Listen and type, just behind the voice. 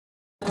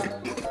What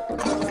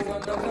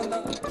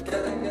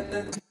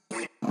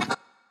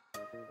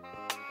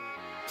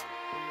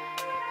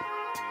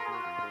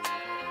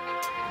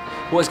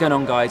is going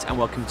on, guys, and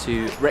welcome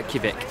to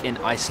Reykjavik in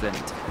Iceland.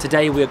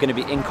 Today we are going to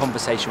be in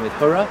conversation with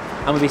Hurra,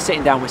 and we'll be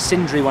sitting down with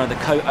Sindri, one of the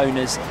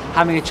co-owners,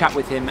 having a chat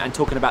with him and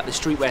talking about the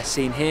streetwear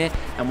scene here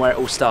and where it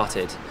all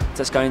started. So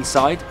let's go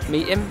inside,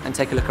 meet him and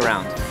take a look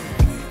around.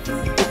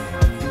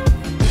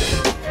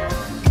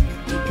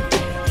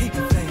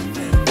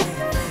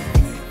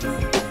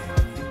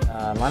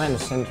 My name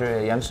is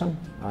Sindri Jensen.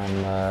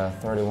 I'm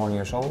 31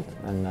 years old,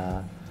 and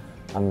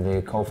I'm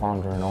the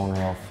co-founder and owner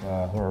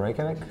of Hurra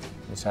Reykjavik.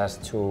 It has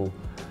two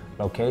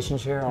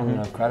locations here on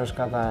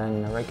Hverfisgata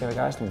in Reykjavik,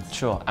 Iceland.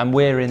 Sure, and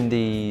we're in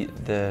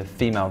the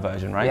female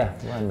version, right? Yeah,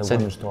 we're in the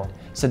women's store.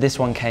 So this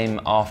one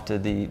came after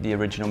the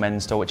original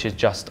men's store, which is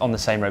just on the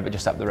same road but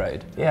just up the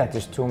road? Yeah,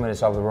 just 2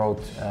 minutes up the road.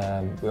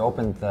 We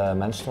opened the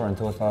men's store in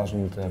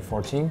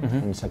 2014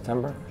 in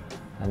September,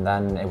 and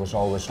then it was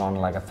always on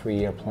like a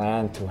 3-year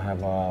plan to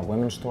have a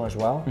women's store as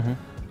well.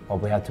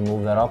 But we had to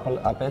move that up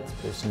a bit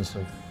since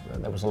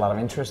there was a lot of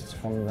interest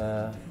from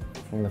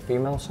the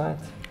female side.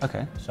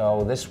 Okay.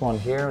 So this one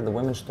here, the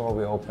women's store,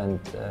 we opened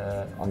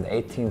on the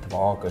 18th of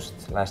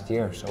August last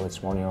year, so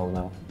it's 1 year old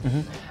now.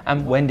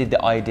 And when did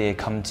the idea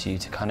come to you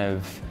to kind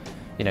of,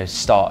 you know,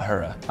 start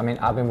Hurra? I mean,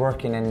 I've been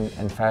working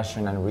in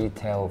fashion and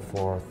retail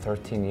for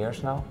 13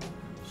 years now,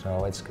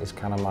 so it's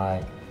kind of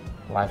my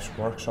life's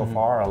work so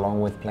far,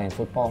 along with playing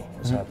football,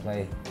 so I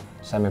play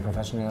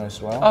semi-professionally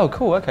as well. Oh,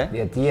 cool, okay.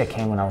 The idea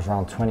came when I was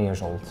around 20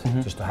 years old,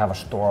 just to have a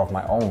store of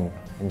my own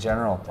in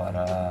general, but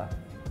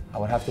I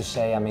would have to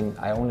say, I mean,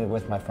 I own it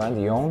with my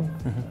friend Jon,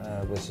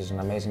 which is an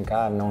amazing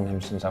guy. I've known him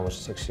since I was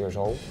 6 years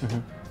old.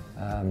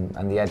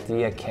 And the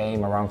idea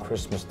came around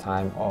Christmas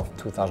time of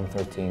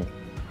 2013.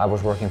 I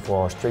was working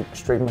for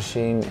Street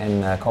Machine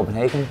in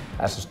Copenhagen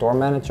as a store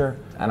manager,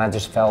 and I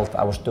just felt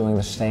I was doing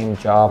the same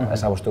job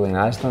as I was doing in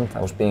Iceland. I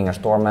was being a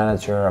store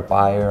manager, a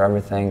buyer,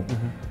 everything.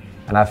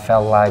 And I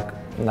felt like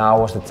now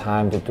was the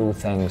time to do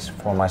things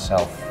for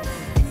myself.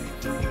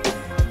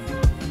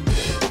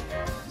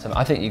 So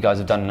I think you guys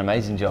have done an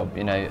amazing job,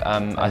 you know.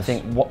 I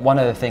think one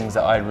of the things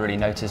that I really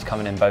noticed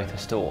coming in both the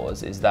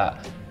stores is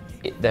that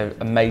they're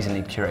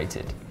amazingly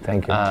curated.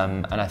 Thank you.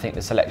 And I think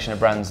the selection of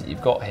brands that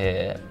you've got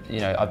here, you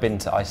know, I've been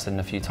to Iceland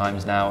a few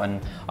times now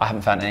and I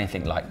haven't found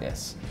anything like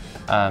this.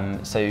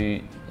 So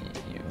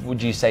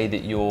would you say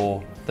that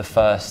you're the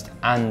first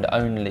and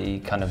only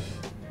kind of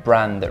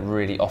brand that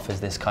really offers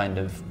this kind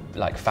of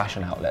like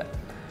fashion outlet?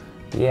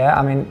 Yeah,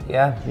 I mean,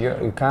 yeah,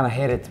 you kind of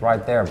hit it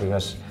right there,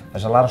 because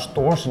there's a lot of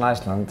stores in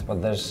Iceland,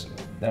 but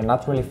they're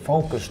not really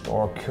focused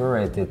or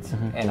curated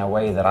in a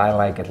way that I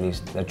like, at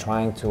least. They're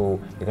trying to,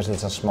 because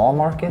it's a small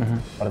market,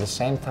 but at the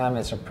same time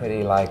it's a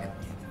pretty like,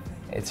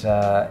 it's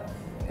a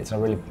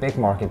really big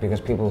market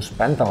because people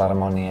spend a lot of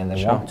money and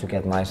they want to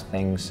get nice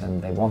things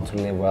and they want to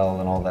live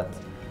well and all that.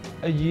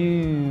 Are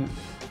you,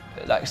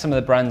 like some of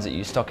the brands that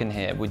you stock in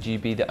here, would you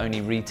be the only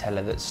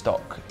retailer that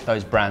stock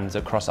those brands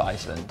across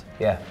Iceland?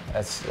 Yeah,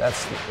 that's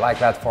like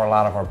that for a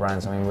lot of our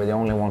brands. I mean, we're the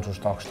only ones who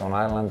stock Stone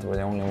Island, we're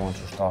the only ones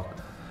who stock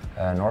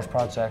North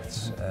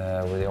Projects,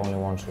 we're the only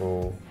ones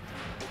who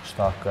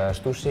stock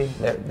Stussy.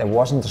 There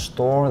wasn't a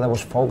store that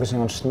was focusing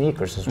on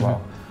sneakers as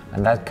well.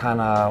 And that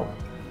kind of,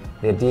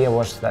 the idea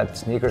was that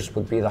sneakers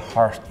would be the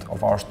heart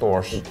of our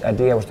stores. The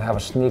idea was to have a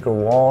sneaker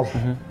wall,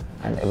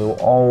 and it will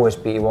always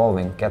be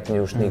evolving, get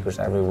new sneakers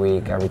every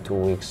week, every 2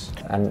 weeks.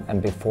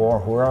 And before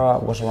Hurra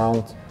was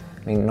around,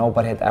 I mean,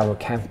 nobody had ever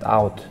camped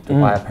out to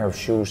buy a pair of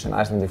shoes in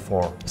Iceland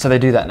before. So they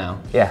do that now?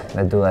 Yeah,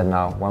 they do that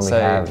now. When we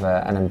have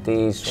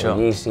NMDs or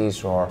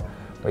Yeezys or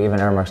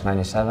even Air Max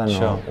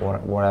 97 or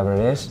whatever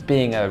it is.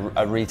 Being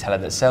a retailer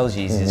that sells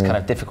Yeezys is kind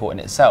of difficult in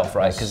itself,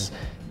 right? Because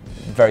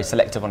very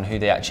selective on who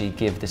they actually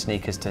give the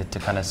sneakers to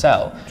kind of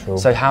sell. True.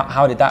 So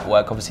how did that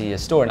work? Obviously a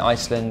store in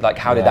Iceland, like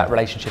how did that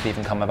relationship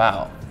even come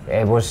about?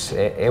 It was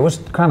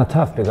kind of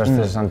tough because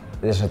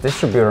there's a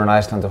distributor in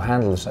Iceland who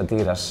handles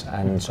Adidas,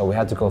 and so we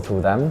had to go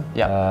through them,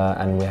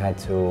 and we had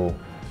to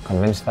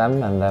convince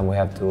them, and then we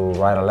had to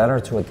write a letter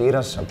to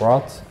Adidas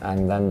abroad,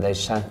 and then they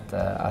sent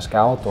a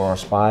scout or a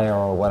spy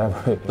or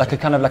whatever. Like a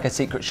kind of like a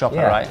secret shopper,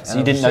 right? So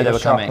you didn't know they were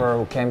coming? A secret shopper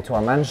who came to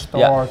our men's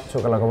store,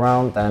 took a look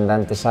around, and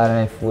then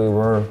decided if we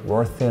were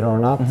worth it or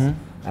not.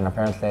 And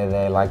apparently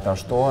they liked our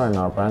store and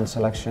our brand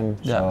selection.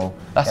 So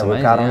that's amazing,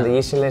 we got on the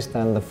easy list,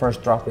 and the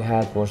first drop we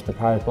had was the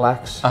Pirate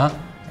Blacks.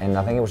 And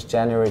I think it was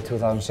January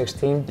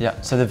 2016. Yeah,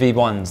 so the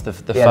V1s, the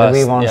first. Yeah, the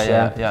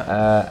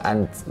V1s,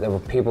 and there were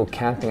people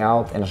camping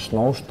out in a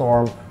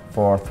snowstorm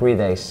for 3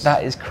 days.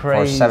 That is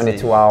crazy. For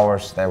 72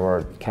 hours they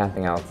were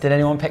camping out. Did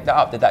anyone pick that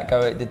up? Did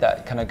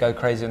that kind of go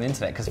crazy on the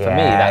internet? Because for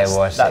me,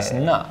 that's nuts,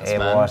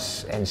 man. It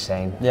was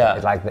insane. Yeah.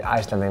 It's like the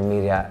Icelandic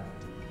media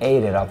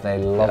ate it up. They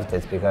loved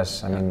it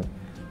because, I mean,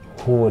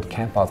 who would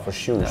camp out for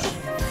shoes?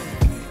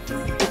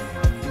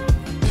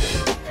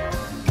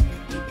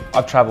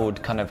 I've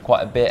travelled kind of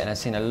quite a bit and I've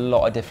seen a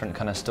lot of different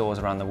kind of stores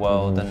around the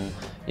world, and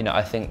you know,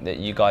 I think that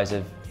you guys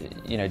have,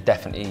 you know,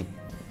 definitely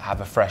have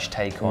a fresh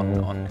take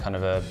on kind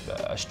of a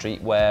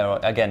streetwear, or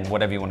again,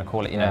 whatever you want to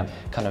call it, you know,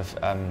 kind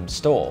of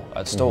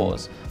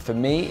stores. For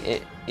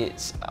me,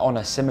 it's on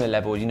a similar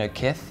level, you know,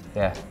 Kith.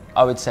 Yeah.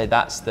 I would say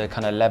that's the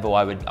kind of level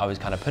I would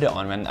kind of put it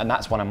on, and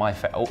that's one of my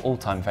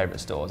all-time favorite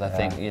stores. I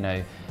think, you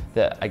know,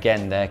 that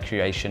again, their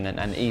creation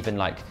and even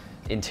like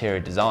interior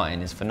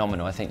design is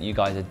phenomenal. I think you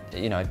guys are,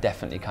 you know,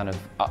 definitely kind of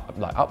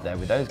up there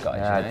with those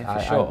guys, you know,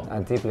 for sure. I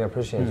deeply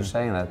appreciate you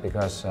saying that,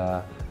 because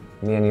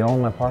me and Jon,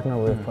 my partner,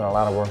 we've put a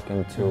lot of work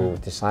into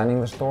designing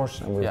the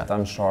stores, and we've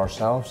done so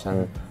ourselves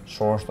and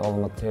sourced all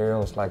the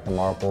materials, like the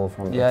marble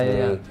from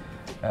Italy.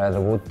 The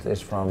wood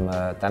is from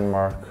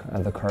Denmark,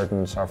 and the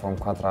curtains are from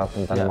Kvadrat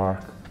in Denmark.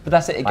 But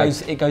that's it.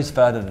 It goes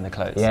further than the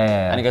clothes.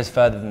 And it goes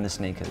further than the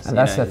sneakers. And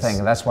that's the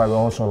thing. That's why we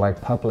also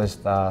like published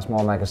a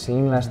small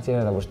magazine last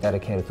year that was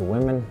dedicated to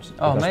women.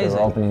 Oh, amazing! We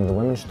were opening the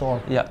women's store.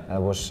 Yeah.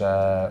 There was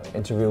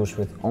interviews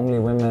with only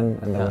women,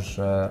 and there was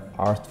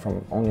art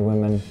from only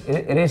women.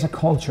 It is a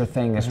culture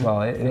thing as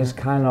well. It is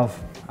kind of,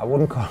 I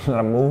wouldn't call it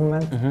a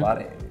movement,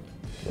 but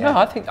no,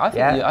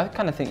 I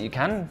kind of think you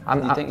can.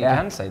 You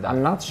can say that.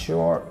 I'm not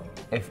sure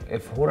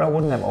if Hurra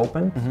wouldn't have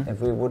opened,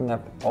 if we wouldn't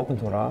have opened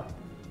Hurra,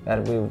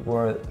 that we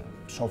were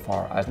so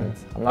far, Iceland.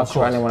 I'm not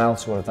sure anyone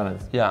else would have done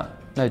it. Yeah,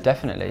 no,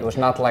 definitely. It was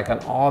not like an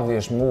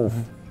obvious move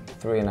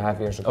 3.5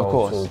 years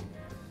ago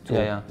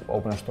to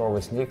open a store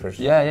with sneakers.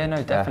 Yeah,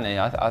 no, definitely.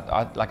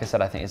 I like I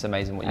said, I think it's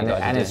amazing what you guys are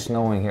doing. And it's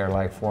snowing here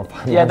like 4 or 5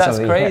 months Yeah, that's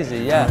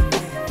crazy, yeah.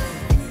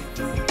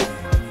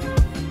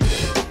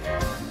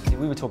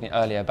 We were talking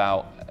earlier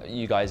about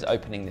you guys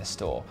opening this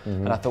store,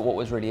 and I thought what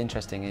was really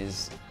interesting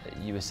is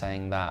you were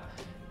saying that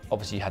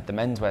obviously you had the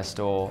menswear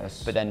store,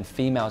 but then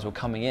females were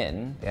coming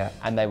in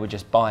and they were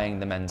just buying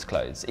the men's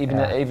clothes, even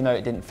though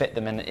it didn't fit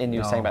them. And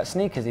you were saying about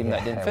sneakers, even though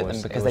it didn't fit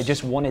them, because they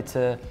just wanted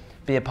to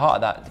be a part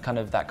of that kind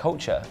of that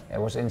culture. It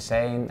was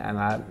insane,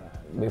 and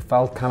we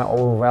felt kind of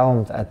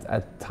overwhelmed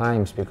at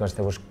times, because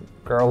there was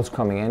girls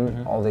coming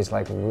in, all these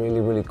like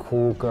really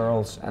cool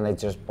girls, and they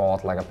just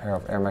bought like a pair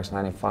of Air Max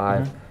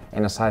 95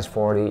 in a size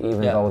 40,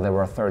 even though they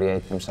were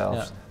 38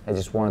 themselves. They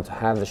just wanted to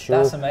have the shoe.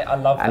 That's amazing. I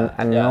love that.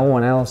 And no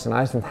one else in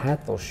Iceland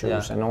had those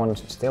shoes, and no one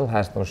still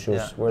has those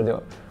shoes. We're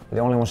the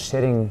only ones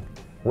sitting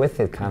with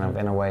it, kind of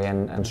in a way,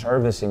 and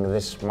servicing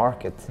this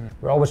market.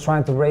 We're always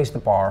trying to raise the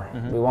bar.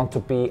 We want to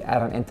be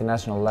at an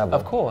international level.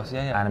 Of course,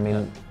 And I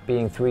mean,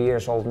 being 3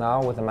 years old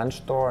now with the men's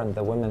store and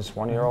the women's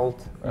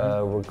 1-year-old,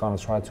 we're going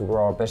to try to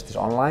grow our business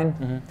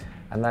online.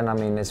 And then, I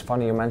mean, it's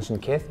funny you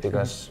mentioned Kith,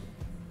 because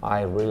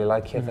I really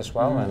like Kith as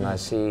well, and I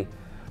see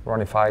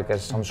Ronnie Fike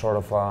as some sort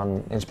of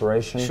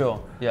inspiration.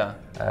 Sure,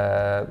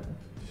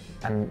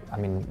 and I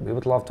mean, we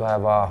would love to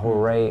have a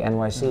Hurra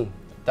NYC.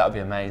 That would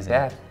be amazing.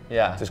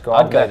 Yeah. Just go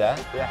I'd out go there.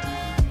 Yeah.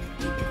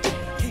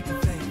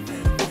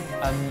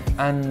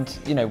 And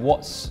you know,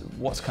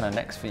 what's kind of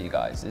next for you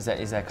guys? Is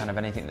there kind of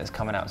anything that's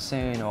coming out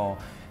soon, or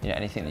you know,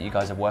 anything that you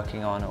guys are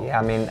working on? Or? Yeah,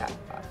 I mean,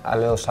 a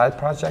little side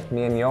project.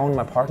 Me and Jon,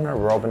 my partner,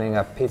 we're opening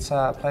a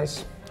pizza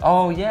place.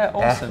 Oh yeah,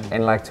 awesome.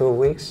 In like 2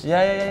 weeks.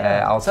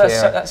 Yeah. So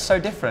that's so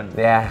different.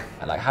 Yeah.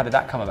 And like, how did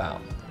that come about?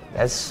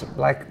 It's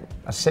like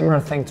a similar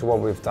thing to what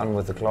we've done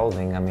with the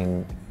clothing. I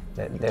mean,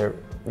 they're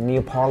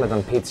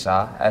Neapolitan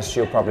pizza, as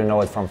you probably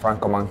know it from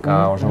Franco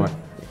Manca or somewhere.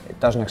 It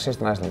doesn't exist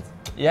in Iceland.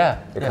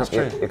 It's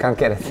true. You can't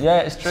get it.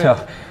 Yeah, it's true.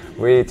 So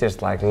we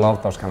just like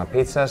love those kind of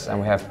pizzas,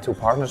 and we have 2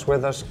 partners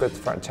with us, good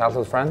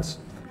childhood friends,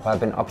 who have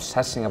been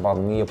obsessing about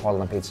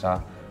Neapolitan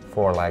pizza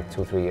for like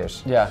 2-3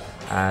 years.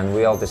 And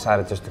we all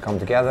decided just to come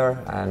together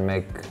and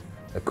make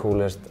the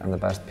coolest and the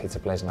best pizza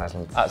place in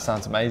Iceland. That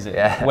sounds amazing.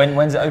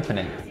 When's it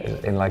opening?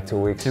 In like 2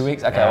 weeks. 2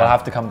 weeks? Okay, we'll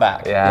have to come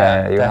back. You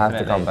have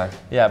to come back.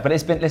 Yeah, but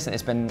it's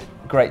been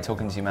great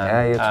talking to you, man.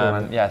 Yeah, you too,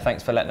 man. Yeah,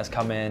 thanks for letting us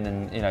come in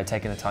and, you know,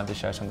 taking the time to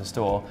show us on the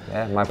store.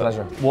 Yeah, my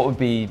pleasure. What would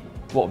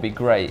be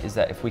great is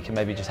that if we can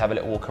maybe just have a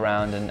little walk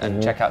around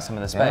and check out some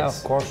of the space. Yeah,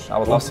 of course. I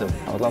would love to.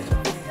 I would love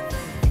to.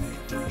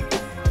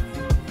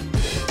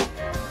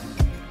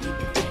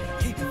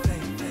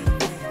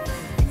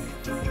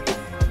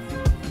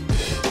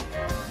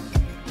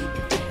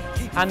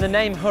 And the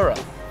name Hurra?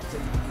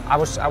 I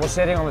was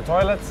sitting on the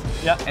toilet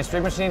in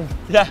Street Machine,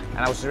 and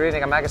I was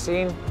reading a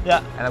magazine,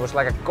 and there was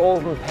like a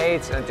golden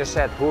page, and it just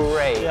said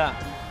Hurra.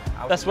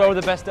 That's where all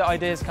the best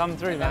ideas come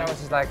through, man. And I was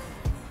just like,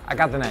 I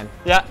got the name.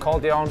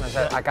 Called Jon and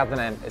said, I got the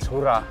name. It's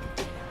Hurra.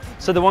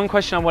 So the one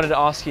question I wanted to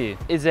ask you,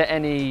 is there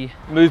any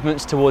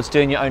movements towards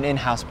doing your own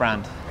in-house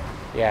brand?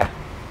 Yeah,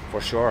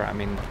 for sure. I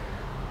mean,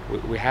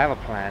 we have a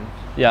plan,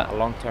 a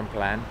long-term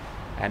plan.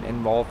 And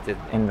involved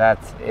in that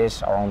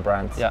is our own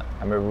brand.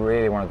 And we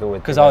really want to do it.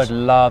 Because I would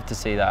love to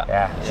see that.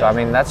 So I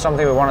mean, that's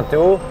something we want to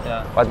do,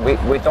 but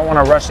we don't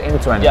want to rush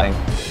into anything.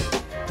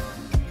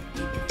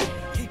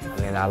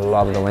 I mean, I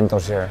love the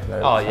windows here.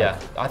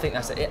 I think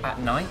that's it at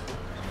night.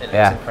 It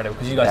looks incredible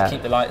because you guys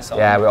keep the lights on.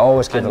 Yeah, we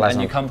always keep the lights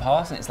on. And you come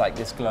past and it's like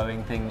this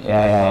glowing thing. You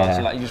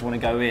just want to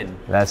go in.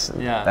 That's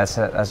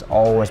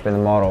always been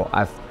the motto.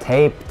 I've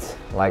taped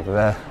like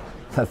the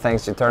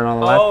things you turn on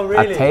the light. Oh,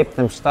 really? I taped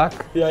them stuck,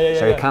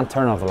 so you can't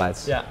turn off the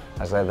lights. Yeah.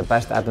 That's like the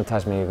best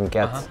advertisement you can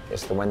get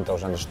is the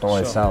windows and the store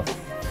itself.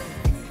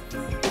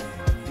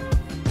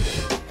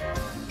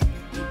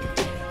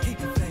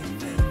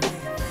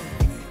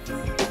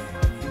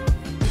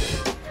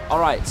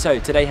 Alright, so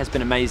today has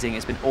been amazing.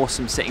 It's been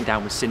awesome sitting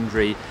down with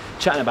Sindri,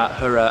 chatting about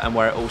Hurra and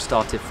where it all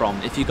started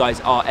from. If you guys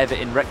are ever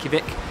in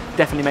Reykjavik,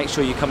 definitely make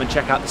sure you come and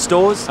check out the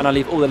stores, and I'll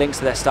leave all the links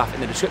to their stuff in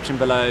the description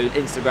below,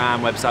 Instagram,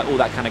 website, all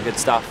that kind of good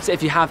stuff. So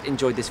if you have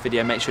enjoyed this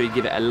video, make sure you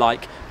give it a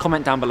like,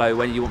 comment down below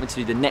when you want me to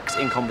do the next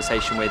In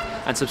Conversation with,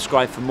 and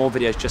subscribe for more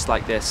videos just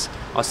like this.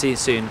 I'll see you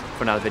soon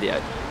for another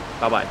video.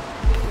 Bye bye.